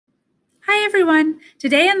Hi everyone!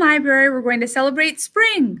 Today in library we're going to celebrate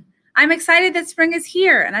spring. I'm excited that spring is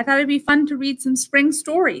here and I thought it'd be fun to read some spring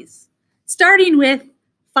stories. Starting with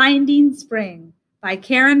Finding Spring by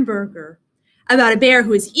Carin Berger, about a bear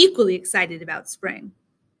who is equally excited about spring.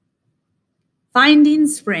 Finding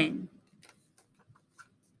Spring.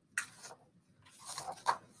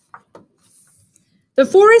 The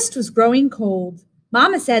forest was growing cold.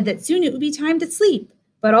 Mama said that soon it would be time to sleep,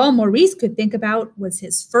 but all Maurice could think about was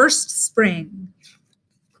his first spring.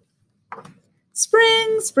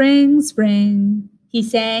 Spring, spring, spring, he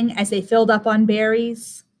sang as they filled up on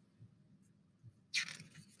berries.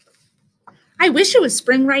 I wish it was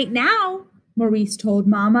spring right now, Maurice told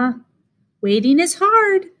Mama. Waiting is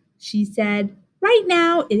hard, she said. Right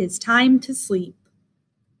now it is time to sleep.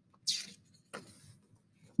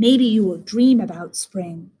 Maybe you will dream about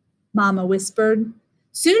spring, Mama whispered.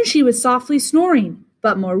 Soon she was softly snoring,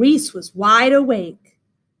 but Maurice was wide awake.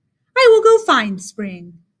 I will go find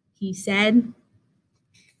spring, he said.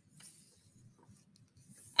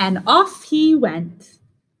 And off he went.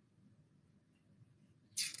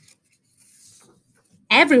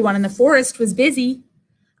 Everyone in the forest was busy.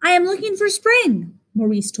 I am looking for spring,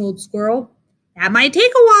 Maurice told Squirrel. That might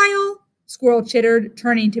take a while, Squirrel chittered,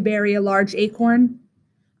 turning to bury a large acorn.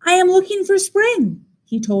 I am looking for spring,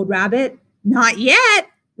 he told Rabbit. Not yet,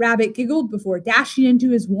 Rabbit giggled before dashing into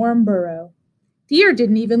his warm burrow. Deer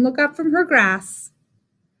didn't even look up from her grass.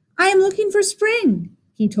 I am looking for spring,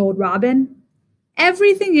 he told Robin.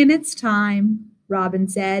 Everything in its time, Robin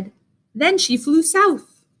said. Then she flew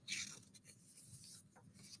south.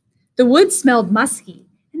 The woods smelled musky,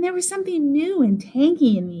 and there was something new and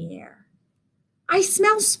tangy in the air. I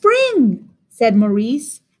smell spring, said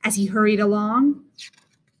Maurice as he hurried along.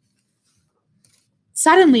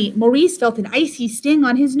 Suddenly, Maurice felt an icy sting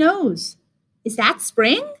on his nose. Is that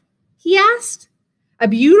spring? He asked. A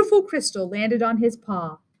beautiful crystal landed on his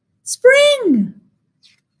paw. Spring!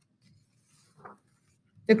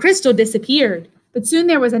 The crystal disappeared, but soon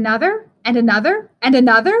there was another, and another, and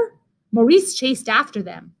another. Maurice chased after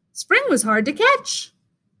them. Spring was hard to catch.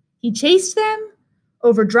 He chased them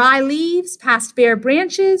over dry leaves, past bare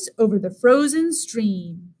branches, over the frozen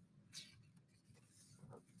stream,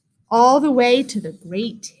 all the way to the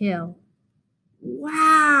great hill.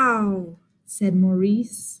 Wow, said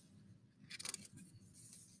Maurice.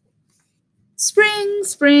 Spring,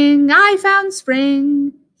 spring, I found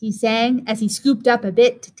spring, he sang as he scooped up a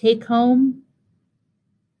bit to take home.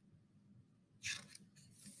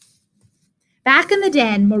 Back in the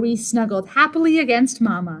den, Maurice snuggled happily against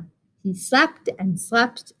Mama. He slept and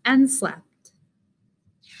slept and slept.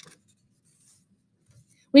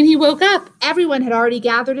 When he woke up, everyone had already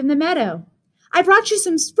gathered in the meadow. I brought you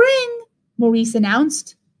some spring, Maurice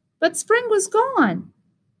announced, but spring was gone.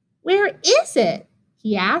 Where is it?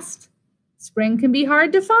 He asked. Spring can be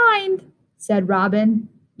hard to find, said Robin.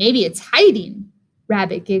 Maybe it's hiding,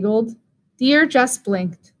 Rabbit giggled. Deer just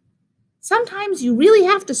blinked. Sometimes you really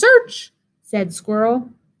have to search, said Squirrel.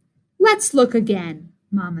 Let's look again,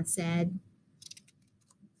 Mama said.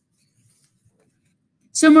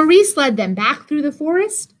 So Maurice led them back through the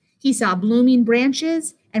forest. He saw blooming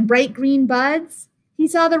branches and bright green buds. He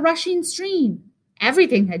saw the rushing stream.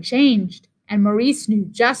 Everything had changed, and Maurice knew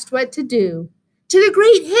just what to do. To the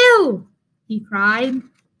great hill, he cried.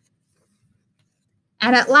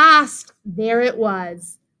 And at last, there it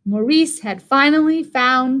was. Maurice had finally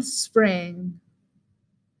found spring.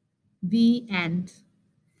 The end.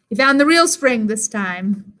 He found the real spring this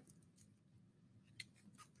time.